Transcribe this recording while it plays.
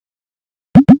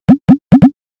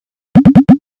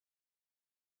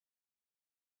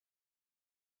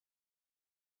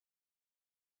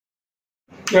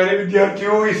प्यारे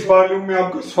विद्यार्थियों, इस वॉल्यूम में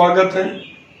आपका स्वागत है।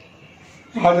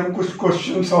 आज हम कुछ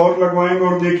क्वेश्चंस और लगवाएंगे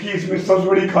और देखिए इसमें सबसे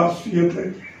बड़ी खासियत है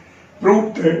prove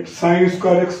that sine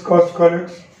square x cos square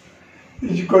x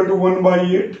is equal to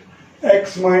 1/8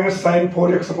 x minus sign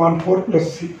 4x upon 4 plus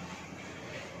सी।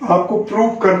 आपको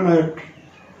प्रूव करना है,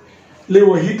 ले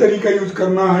वही तरीका यूज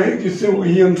करना है जिससे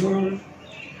वही आंसर है,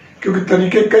 क्योंकि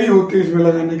तरीके कई होते हैं इसमें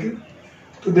लगाने के।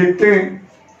 तो देखते हैं।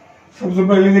 सबसे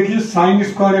पहले देखिए sine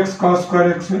square x cos square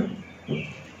x है,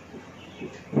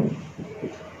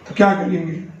 तो क्या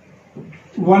करेंगे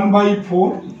 1/4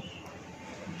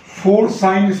 4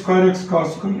 sine square x cos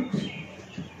square x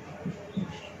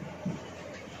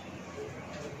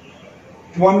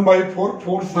 1/4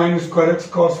 4 sine square x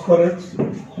cos square x,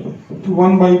 तो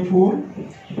 1/4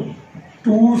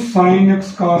 2 साइन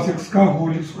एक्स कॉस एक्स का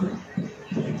whole square,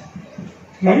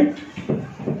 right.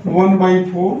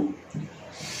 1/4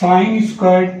 sine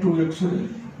square 2x हो जाएगा,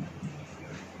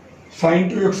 साइन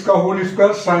 2x का whole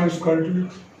square sine square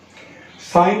 2x।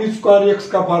 Sine square x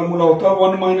का formula होता है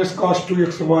 1 minus cos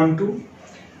 2x upon 2,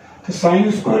 तो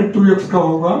sine square 2x का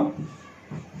होगा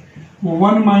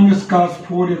 1 माइनस कॉस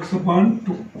 4x अपॉन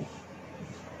 2।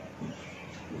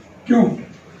 क्यों?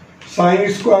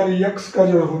 साइन स्क्वायर एक्स का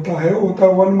जो होता है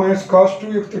 1 माइनस कॉस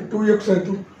 2x, तो 2x है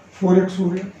तो 4x हो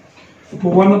गया, तो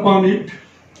 1/8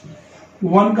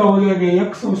 1 का हो जाएगा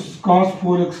x और cos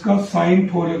 4x का sin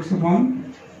 4x upon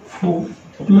 4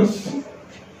 plus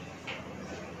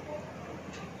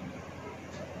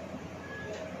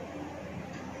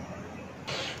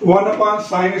 1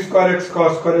 sine square x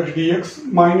cos square x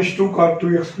dx minus 2 cos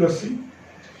 2x plus सी।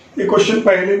 ये क्वेश्चन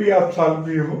पहले भी आप सॉल्व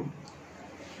किए हो।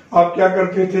 आप क्या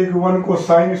करते थे कि 1 को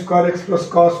sine square x plus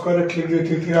cos square x लिख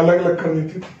देते थे, अलग अलग कर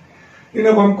देते थे,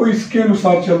 लेकिन अब हमको इसके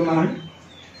अनुसार चलना है।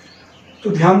 तो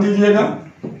ध्यान दीजिएगा,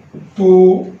 तो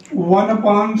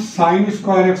 1 sine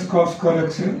square x cos square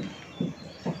x है,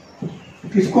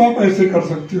 इसको आप ऐसे कर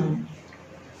सकते हो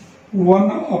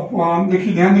 1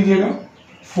 देखिए ध्यान दीजिएगा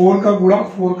 4 का गुणा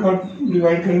 4 का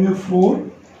डिवाइड करेंगे 4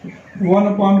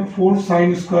 1/4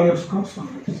 sine square x cos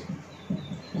square x.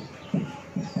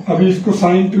 अभी इसको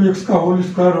साइन 2x का होल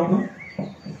स्क्वायर होगा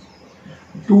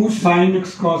 2 साइन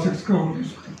एक्स कॉस एक्स का whole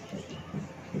square,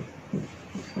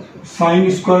 sine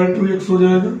square 2x हो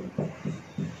जाएगा,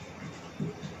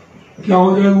 क्या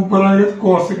हो जाएगा ऊपर आएगा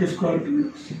cosec square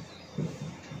 2x।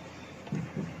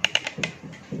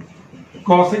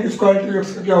 Cosec square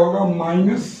 2x का क्या होगा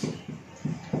माइनस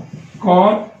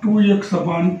कॉट 2x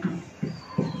अपॉन 2,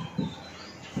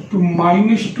 तो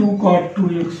minus 2 cot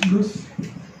 2x plus.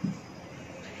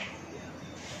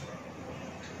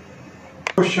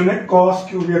 Question है cos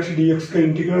क्यूब एक्स dx का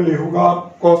इंटीग्रल ये होगा।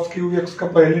 आप cos क्यूब एक्स का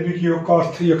पहले भी किया हो cos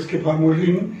 3x के फार्मूले।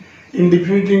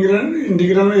 इंडिफिनिट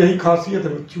इंटीग्रल में यही खासियत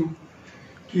है बच्चों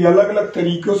कि अलग अलग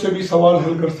तरीकों से भी सवाल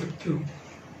हल कर सकते हो।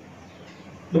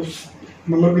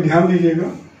 मतलब कि ध्यान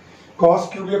दीजिएगा, cos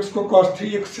क्यूब एक्स को cos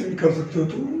 3x से भी कर सकते हो।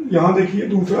 तो यहाँ देखिए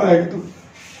दूसरा आएगा तो,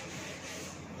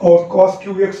 और cos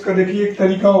क्यूब एक्स का देखिए एक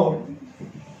तरीका और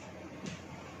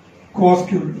cos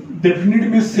क्यूब डेफिनेट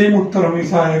में सेम उत्तर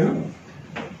हमेशा आएगा।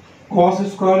 cos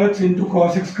square x into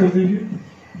cos x कर दीजिए,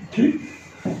 ठीक।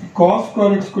 cos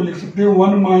स्क्वायर एक्स को लिख सकते हैं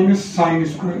 1 माइनस साइन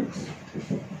स्क्वायर एक्स,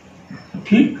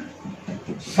 ठीक।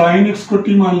 साइन एक्स को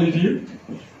t मान लीजिए,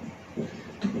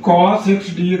 तो cos x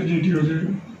dx dt हो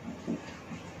जाएगा,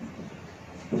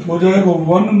 हो जाएगा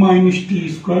 1 minus T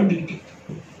square D T.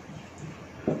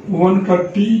 1 का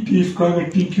टी स्क्वायर का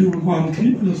टी क्यूब अपॉन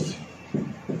 3 प्लस,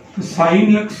 तो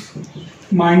sine x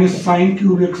minus sine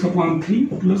cube x upon 3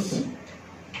 plus.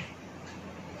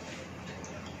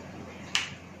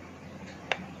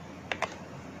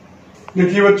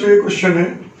 देखिए बच्चों, ये क्वेश्चन है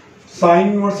sine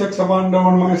inverse x upon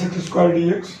 1 minus x square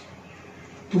dx।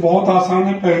 तो बहुत आसान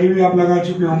है, पहले भी आप लगा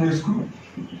चुके होंगे इसको।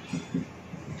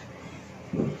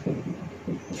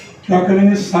 क्या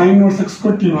करेंगे, साइन इनवर्स एक्स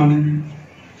को टी मानेंगे,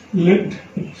 late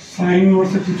sine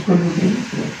inverse x equal to T,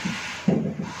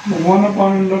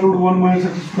 1/√1 minus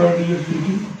x square dx dt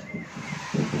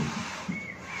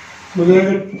हो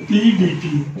जाएगा T D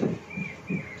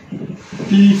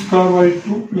T square by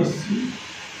 2 plus C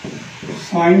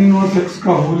sine inverse x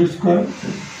का होल स्क्वायर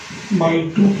बाई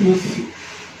 2 प्लस सी।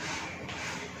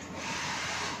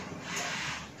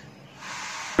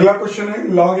 अगला क्वेश्चन है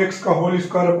log x का whole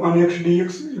square upon x dx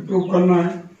prove करना है।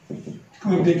 तो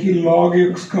आप देखिए log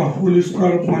x का whole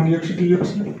square upon x dx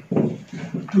है,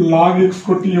 तो log x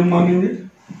को t हम मानेंगे,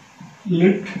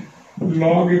 late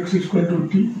log x equal to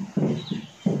t,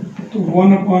 तो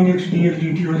 1/x dx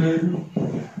dt हो जाएगा,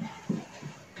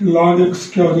 तो log x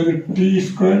क्या हो जाएगा t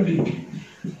square dt,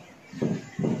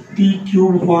 T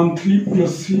cube upon 3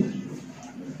 plus C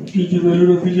T की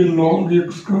वैल्यू रख दीजिए log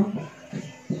x का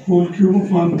होल क्यूब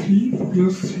अपॉन 3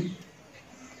 प्लस सी।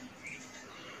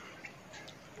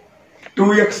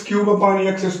 2x cube upon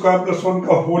x square plus 1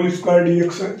 का होल स्क्वायर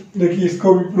dx है। देखिए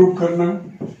इसको भी प्रूव करना है।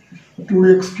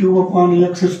 2x cube upon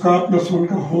x square plus 1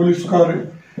 का होल स्क्वायर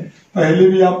है। पहले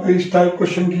भी आप इस टाइप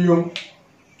क्वेश्चन किए हो।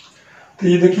 तो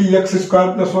ये देखिए एक्स स्क्वायर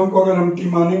प्लस 1 को अगर हम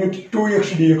t मानेंगे तो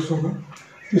 2x dx होगा।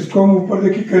 इसको हम ऊपर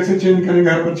देखिए कैसे चेंज करेंगे,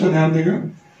 हर बच्चा ध्यान देगा।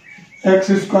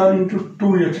 X square into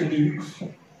 2x dx।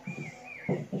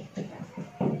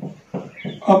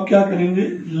 अब क्या करेंगे,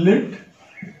 late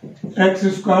x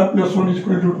square plus 1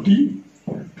 equal to T,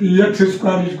 तो x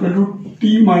square equal to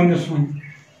T minus 1,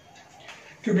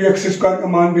 क्योंकि एक्स स्क्वायर का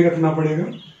मान भी रखना पड़ेगा।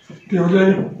 तो हो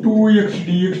जाएगा 2x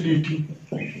dx dt।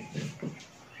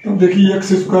 तब देखिए एक्स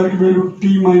स्क्वायर की वैल्यू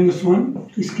टी माइनस 1,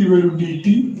 इसकी value dt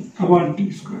upon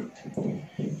T square,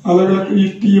 अलग अलग करिए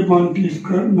T upon T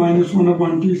square minus 1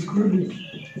 upon T square dt।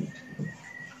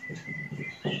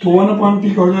 तो 1 अपॉन टी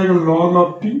का हो जाएगा लॉग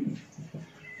ऑफ टी,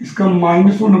 इसका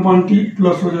माइनस 1 अपॉन टी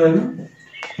प्लस हो जाएगा।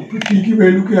 तो टी की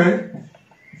वैल्यू क्या है,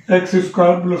 x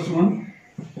square plus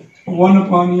 1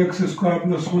 upon x square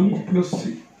plus 1 plus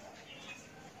सी।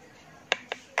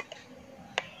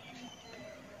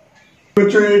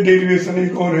 बच्चों ये डेरिवेशन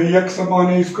एक और है, एक्स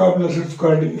अपॉन ए square plus x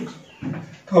square dx.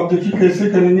 तो आप देखिए कैसे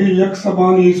करेंगे, एक्स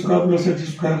अपॉन ए स्क्वायर प्लस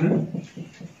एक्स स्क्वायर है,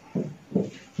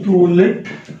 तो late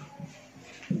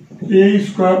A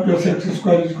square plus x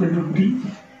square equal to T,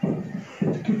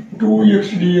 तो 2x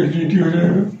dx dt हो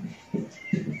जाएगा।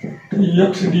 तो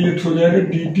x dx हो जाएगा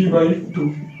dt बाई 2,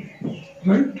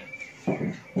 राइट।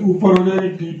 ऊपर हो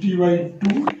जाएगा dt by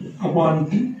 2 upon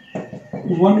T,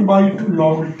 1 by 2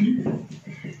 log T.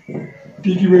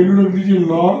 T की वैल्यू रख दीजिए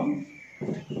लॉग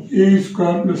ए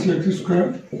square plus x square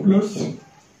plus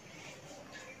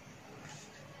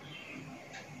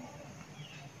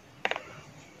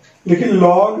लेकिन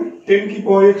log 10 की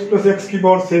पावर x प्लस एक्स की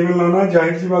पावर 7 लाना है,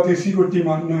 जाहिर सी बात इसी को t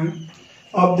मानना है।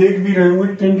 आप देख भी रहे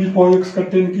होंगे 10 की पावर x का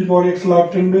 10 की पावर x log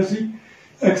 10 में सी,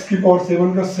 x की पावर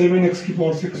 7 का 7x की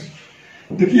पावर 6।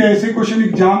 देखिए ऐसे क्वेश्चन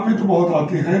एग्जाम में तो बहुत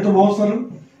आते हैं, तो बहुत सरल,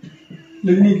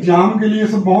 लेकिन एग्जाम के लिए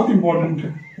सब बहुत इंपॉर्टेंट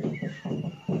है।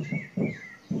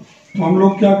 तो हम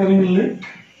लोग क्या करेंगे, लेट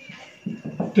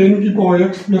 10 की पावर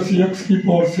x प्लस एक्स की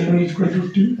पावर 7 इक्वल टू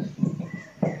टी,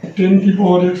 10 की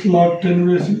पावर x log 10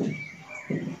 में से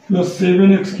प्लस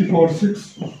 7x की पावर 6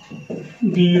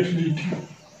 dx dt।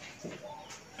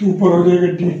 तो ऊपर हो जाएगा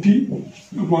dt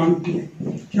अपॉन टी,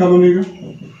 क्या बनेगा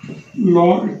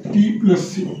log t प्लस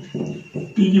सी।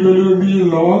 टी की वैल्यू रख दीजिए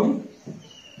log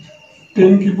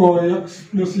 10 की पावर x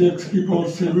प्लस एक्स की power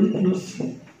 7 plus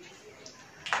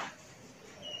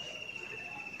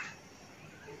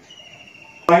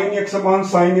sine x upon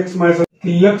sine x minus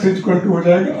x equal to हो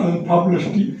जाएगा अल्फा प्लस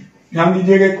टी। ध्यान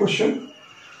दीजिएगा question,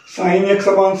 sine x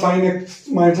upon sine x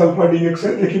minus alpha D x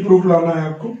है। देखिए प्रूफ लाना है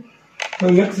आपको। तो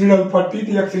एक्स इज अल्फा टी,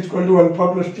 तो x equal to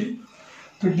alpha plus T,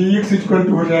 तो डी एक्स इक्वल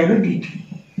टू हो जाएगा डी टी।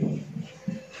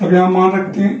 अब यहाँ मान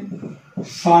रखते हैं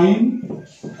sine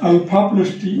alpha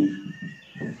plus T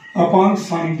upon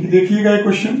sine T. देखिएगा ये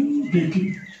question, D T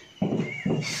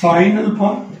sine alpha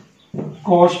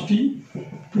cos T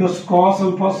plus cos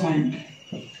alpha sign T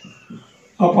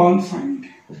upon sine T.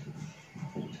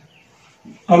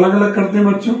 अलग अलग करते हैं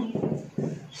बच्चों,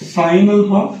 sine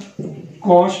alpha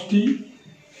cos T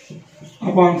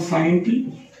upon sine T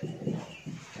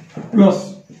plus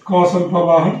cos alpha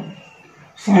बाहर,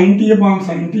 sign T upon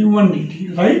sine T 1 D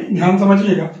T, right. ध्यान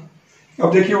समझिएगा।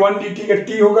 अब देखिए 1 डी टी का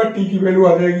टी होगा, टी की वैल्यू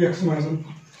आ जाएगी एक्स माइनस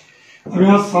अल्फा। अब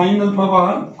यहाँ साइन अल्फा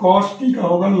बाहर, कॉस टी का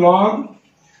होगा लॉग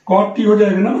कॉट टी हो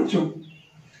जाएगा ना बच्चों,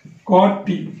 कॉट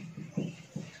टी,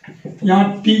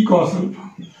 यहाँ टी कॉस अल्फा,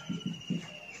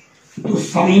 तो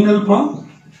साइन अल्फा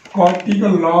कॉट टी का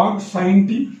log sign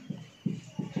T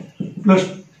plus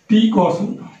T cos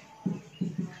alpha.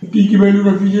 T की वैल्यू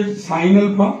रख दीजिए sine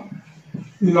alpha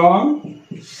log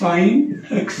sine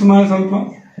x minus alpha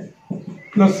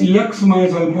plus x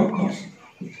minus alpha cos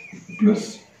plus.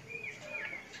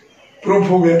 Proof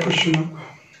हो गया question आपका।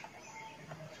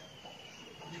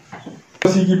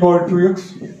 सी की power 2x,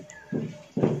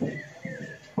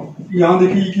 यहां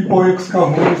देखिए e की पावर x का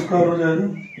होल स्क्वायर हो जाएगा।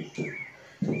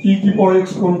 e की पावर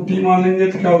x को हम t मानेंगे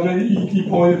तो क्या हो जाएगा, e की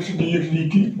पावर x dx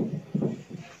dt,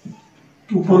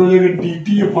 तो ऊपर हो जाएगा dt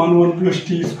upon 1 plus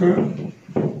T square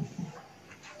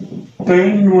tan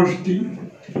inverse t।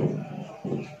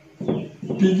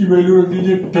 t की वैल्यू रख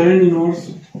दीजिए tan इनवर्स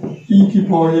e की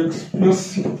power x plus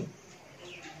c।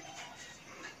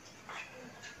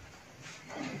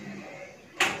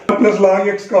 Plus log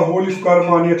x का whole square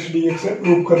upon x dx है,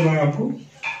 प्रूव करना है आपको।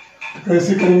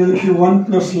 कैसे करेंगे, देखिए 1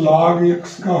 प्लस log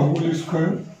x का whole square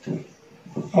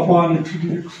upon x D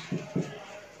x.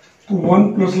 तो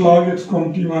 1 प्लस लॉग एक्स को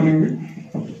हम टी मानेंगे,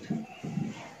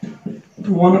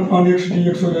 तो 1 अपॉन एक्स डी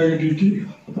एक्स हो जाएगा डी टी।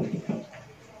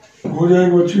 हो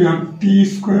जाएगा बच्चों यहाँ टी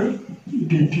स्क्वायर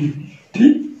डी टी।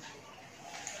 ठीक,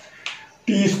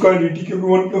 टी स्क्वायर डी टी, क्योंकि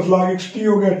 1 प्लस लॉग एक्स टी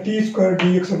हो गया, T square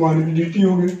D x upon D T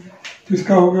हो गया। तो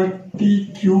इसका होगा टी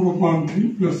क्यूब अपॉन 3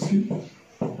 प्लस सी,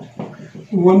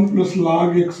 1 प्लस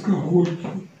लॉग एक्स का होल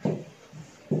क्यूब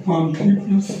अपॉन 3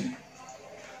 प्लस सी।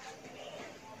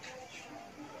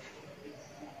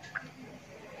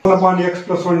 Upon x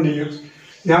plus 1 D x.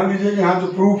 ध्यान दीजिए कि यहाँ जो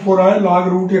प्रूफ हो रहा है लॉग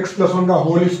रूट एक्स प्लस 1 का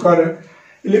होल स्क्वायर है,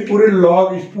 इसलिए पूरे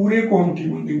लॉग, इस पूरे को हम टी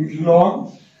मानेंगे,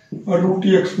 लॉग और रूट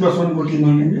एक्स प्लस 1 को टी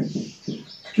मानेंगे।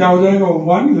 क्या हो जाएगा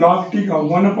 1 लॉग टी का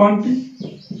 1 अपॉन टी,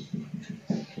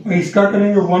 और इसका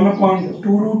करेंगे 1 अपॉन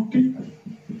 2 रूट टी,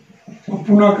 और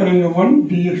पुनः करेंगे 1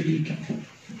 डी एक्स डी टी।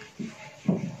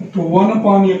 तो 1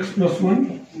 upon x plus 1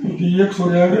 D x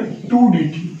हो जाएगा 2 डी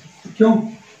टी। क्यों?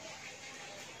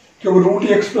 क्योंकि रूट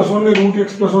एक्स प्लस 1 में रूट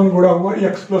एक्स प्लस 1 गुणा हुआ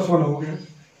एक्स प्लस 1 हो गया।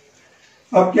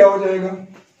 अब क्या हो जाएगा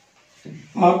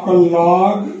आपका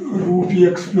log root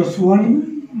x plus 1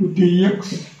 D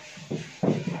x,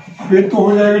 अब ये तो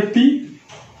हो जाएगा T,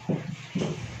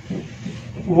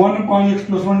 1 upon x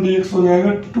plus 1 D x हो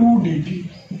जाएगा 2 डी टी।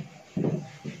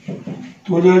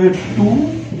 तो हो जाएगा 2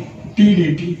 टी डी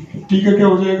टी। टी का क्या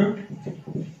हो जाएगा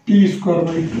टी स्क्वायर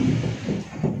बाई 2।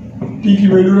 टी की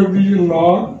वैल्यू रख दीजिए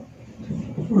लॉग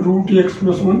रूट एक्स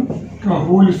प्लस 1 का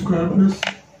whole square plus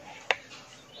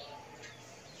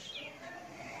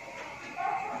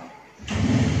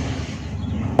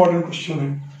important question है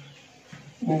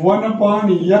 1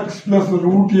 upon x plus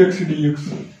root x D x.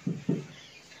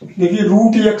 देखिए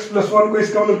रूट एक्स प्लस 1 को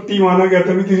इसका मतलब टी माना गया,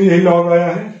 तभी तो यही लॉग आया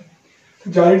है।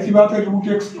 तो जाहिर सी बात है रूट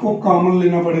एक्स को कॉमन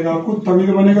लेना पड़ेगा आपको, तभी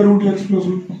तो बनेगा रूट एक्स प्लस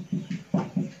 1।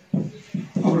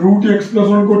 अब रूट एक्स प्लस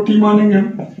 1 को टी मानेंगे हम,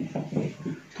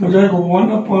 तो हो जाएगा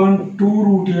 1 upon 2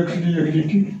 root x D x D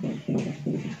T.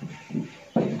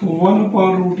 तो 1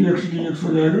 upon root x D x हो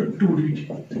जाएगा 2 डी टी।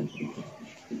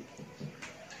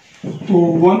 तो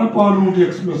 1 upon root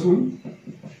x plus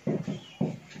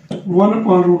 1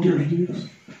 upon root x D x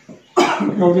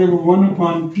क्या हो जाएगा 1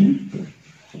 upon T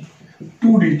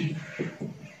 2 D T.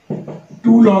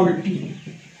 2 log T,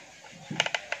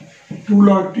 2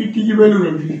 log T, T की value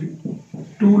रख दीजिए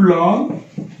 2 log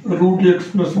root x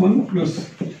plus 1 plus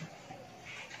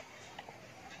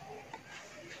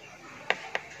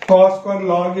cos square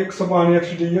log x upon x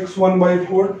D x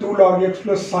 1/4 2 log x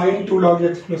plus sign 2 log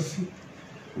x plus सी।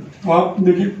 तो आप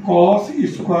देखिए cos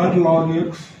square log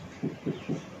x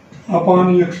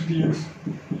upon x D x.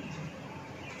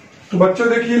 तो बच्चों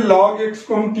देखिए log x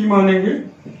को हम टी मानेंगे,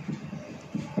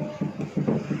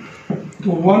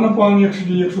 तो 1 अपॉन एक्स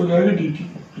डी एक्स हो जाएगा डी टी।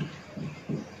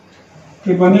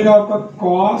 फिर बनेगा आपका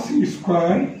cos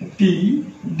square T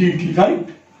D T, right.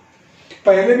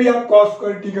 पहले भी आप कॉस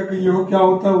स्क्वायर टी का कहिए हो, क्या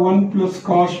होता है 1 प्लस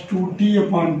कॉस 2 टी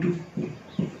अपॉन 2।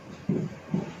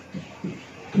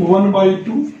 तो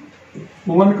 1/2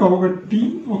 1 का होगा टी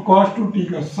और कॉस 2 टी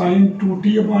का साइन 2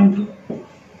 टी अपॉन 2,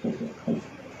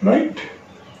 राइट।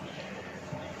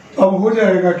 अब हो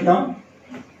जाएगा क्या,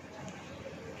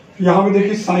 यहां पे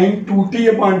देखिए साइन 2 टी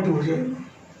अपॉन 2 हो जाएगा।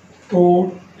 तो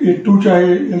ये 2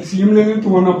 चाहे एलसीएम ले लें तो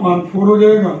 1/4 हो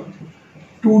जाएगा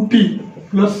 2t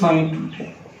प्लस साइन 2t।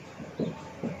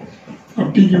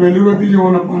 अब t की वैल्यू रख दीजिए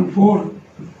 1/4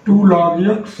 2 log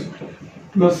x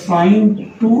plus sign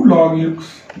 2 log x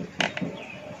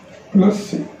plus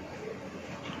c।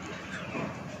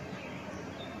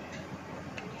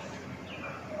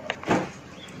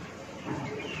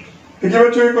 देखिए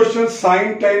बच्चों ये question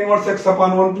sign tan inverse x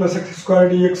upon 1 plus x square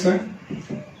D x है।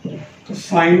 तो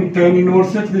साइन tan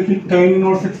इनवर्स x, देखिए tan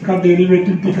इनवर्स x का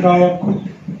डेरिवेटिव दिख रहा है आपको,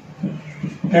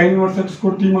 tan इनवर्स x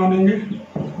को t मानेंगे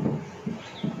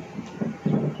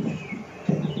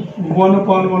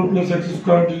 1/1 plus x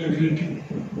square D x D T.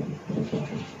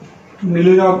 तो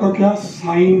मिलेगा आपका क्या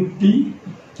sign t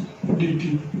D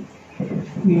T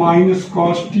minus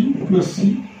cos t plus c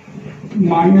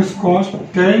minus cos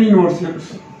tan inverse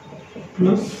x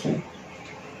plus है।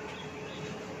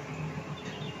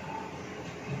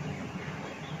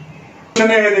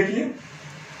 देखिए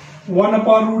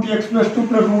 1/√x plus 2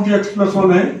 plus √x plus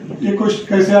 1 है। ये क्वेश्चन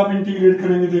कैसे आप इंटीग्रेट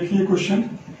करेंगे, देखिए question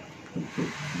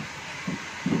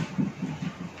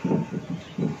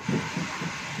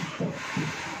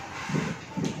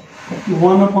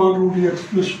one upon √x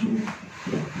plus 2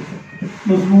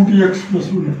 plus √x plus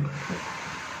 1।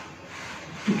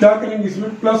 तो क्या करेंगे,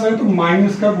 इसमें प्लस है तो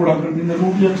माइनस का गुणा कर देंगे,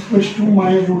 √x plus 2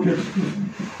 minus √x plus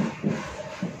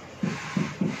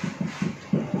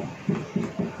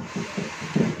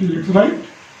 1, right.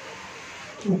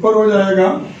 ऊपर हो जाएगा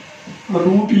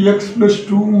root x plus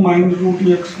 2 minus root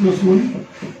x plus 1,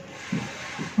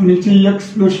 नीचे x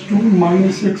plus 2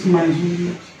 minus x minus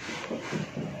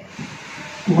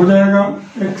 1 हो जाएगा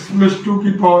एक्स प्लस 2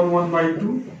 की पावर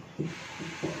 1/2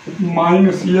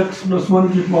 माइनस एक्स प्लस 1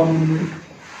 की पावर 1/2।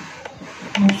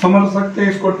 आप समझ सकते हैं,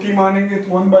 इसको टी मानेंगे तो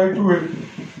 1/2 है,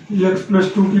 एक्स प्लस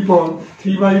 2 की पावर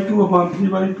 3/2 अपॉन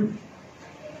 3/2।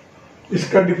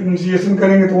 इसका डिफरेंशिएशन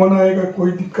करेंगे तो 1 आएगा,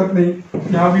 कोई दिक्कत नहीं।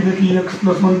 यहाँ भी देखिए एक्स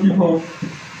प्लस 1 की पावर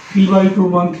 3/2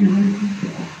 अपॉन 3/2।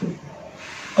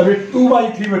 अब ये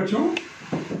 2/3 बच्चों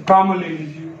कॉमन ले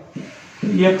लीजिए,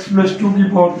 एक्स प्लस 2 की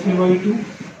पावर 3/2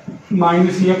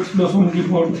 माइनस एक्स प्लस 1 की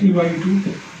पावर 3/2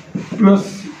 प्लस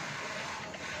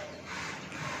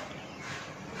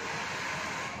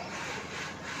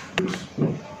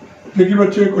देखिए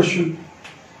बच्चे क्वेश्चन,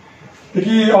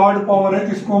 देखिए ऑड पावर है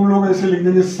तो इसको हम लोग ऐसे लिख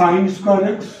देंगे sine square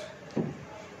x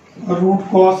root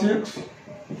cos x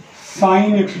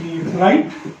sine x D x, right.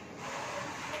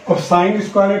 और साइन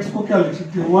स्क्वायर एक्स को क्या लिख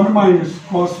सकते हैं, 1 minus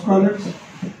cos square x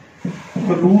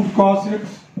root cos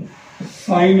x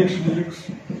sine x D x.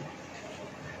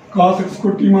 Cos x को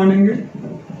टी मानेंगे,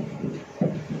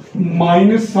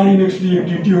 minus sine x D x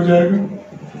D T हो जाएगा,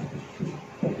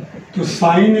 तो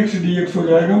साइन एक्स डी एक्स हो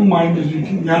जाएगा माइनस डी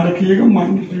टी, ध्यान रखिएगा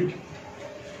माइनस डी टी।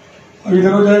 अब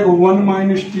इधर हो जाएगा 1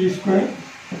 minus T square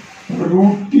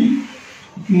root T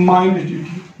minus D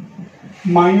T,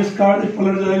 minus का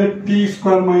पलट जाएगा T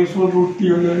square minus 1 root T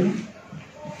हो जाएगा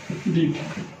डी टी।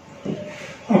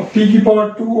 अब टी की पावर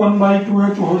 2 1/2 है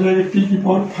तो हो जाएगा टी की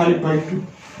पावर 5/2,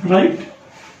 राइट।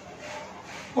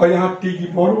 और यहाँ टी की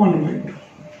पावर 1/2,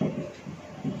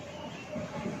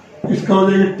 इसका हो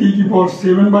जाएगा टी की पावर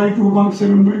 7/2 अपॉन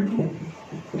 7/2,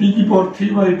 टी की पावर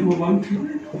 3/2 अपॉन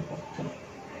 3/2,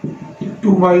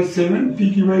 2/7 टी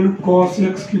की वैल्यू cos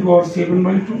x की पावर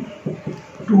 7/2,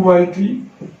 2/3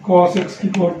 cos x की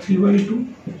पावर 3/2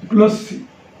 प्लस c।